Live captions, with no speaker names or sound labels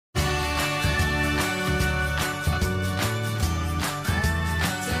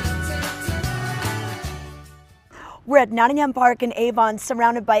We're at Nottingham Park in Avon,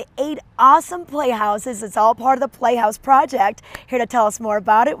 surrounded by 8 awesome playhouses. It's all part of the Playhouse project. Here to tell us more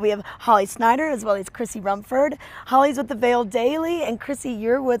about it, we have Holly Snyder as well as Chrissy Rumford. Holly's with the Vail Daily, and Chrissy,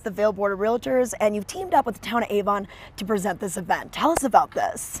 you're with the Vail Board of Realtors, and you've teamed up with the town of Avon to present this event. Tell us about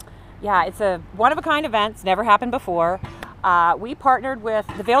this. Yeah, it's a one-of-a-kind event. It's never happened before. We partnered with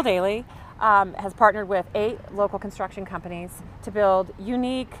the Vail Daily, has partnered with 8 local construction companies to build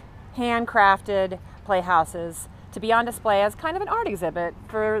unique, handcrafted playhouses to be on display as kind of an art exhibit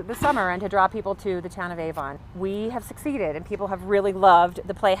for the summer and to draw people to the town of Avon. We have succeeded and people have really loved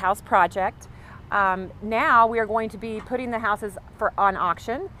the Playhouse project. Now we are going to be putting the houses on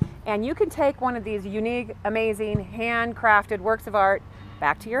auction, and you can take one of these unique, amazing, handcrafted works of art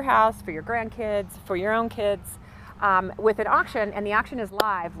back to your house for your grandkids, for your own kids, with an auction, and the auction is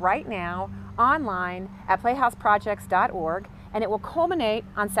live right now online at playhouseprojects.org, and it will culminate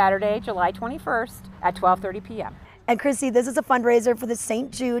on Saturday, July 21st at 12:30 p.m. And Chrissy, this is a fundraiser for the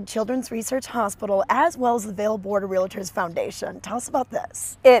St. Jude Children's Research Hospital as well as the Vail Board of Realtors Foundation. Tell us about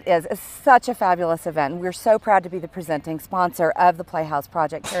this. It is such a fabulous event. We're so proud to be the presenting sponsor of the Playhouse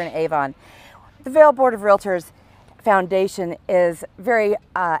Project here in Avon. The Vail Board of Realtors Foundation is very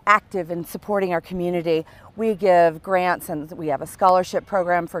active in supporting our community. We give grants and we have a scholarship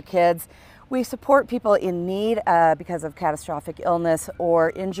program for kids. We support people in need because of catastrophic illness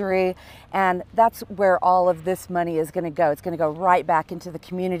or injury, and that's where all of this money is going to go. It's going to go right back into the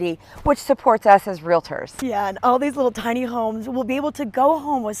community, which supports us as realtors. Yeah, and all these little tiny homes will be able to go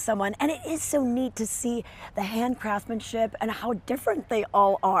home with someone, and it is so neat to see the hand craftsmanship and how different they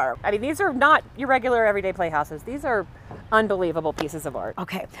all are. I mean, these are not your regular everyday playhouses. These are unbelievable pieces of art.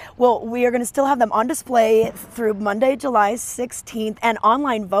 Okay, well, we are going to still have them on display through Monday, July 16th, and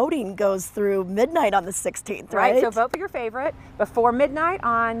online voting goes through midnight on the 16th, right? Right, so vote for your favorite before midnight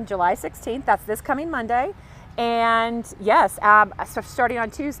on July 16th. That's this coming Monday. And yes, so starting on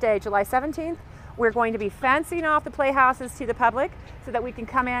Tuesday, July 17th, we're going to be fencing off the playhouses to the public so that we can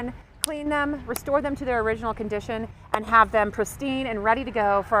come in, clean them, restore them to their original condition, and have them pristine and ready to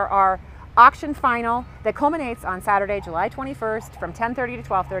go for our auction final that culminates on Saturday, July 21st from 10:30 to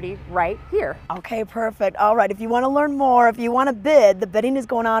 12:30 right here. Okay, perfect. All right, if you want to learn more, if you want to bid, the bidding is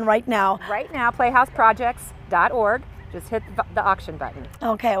going on right now. Right now, playhouseprojects.org. Just hit the auction button.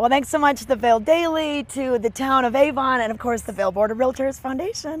 Okay, well, thanks so much to the Vail Daily, to the town of Avon, and of course the Vail Board of Realtors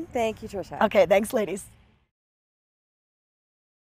Foundation. Thank you, Tricia. Okay, thanks, ladies.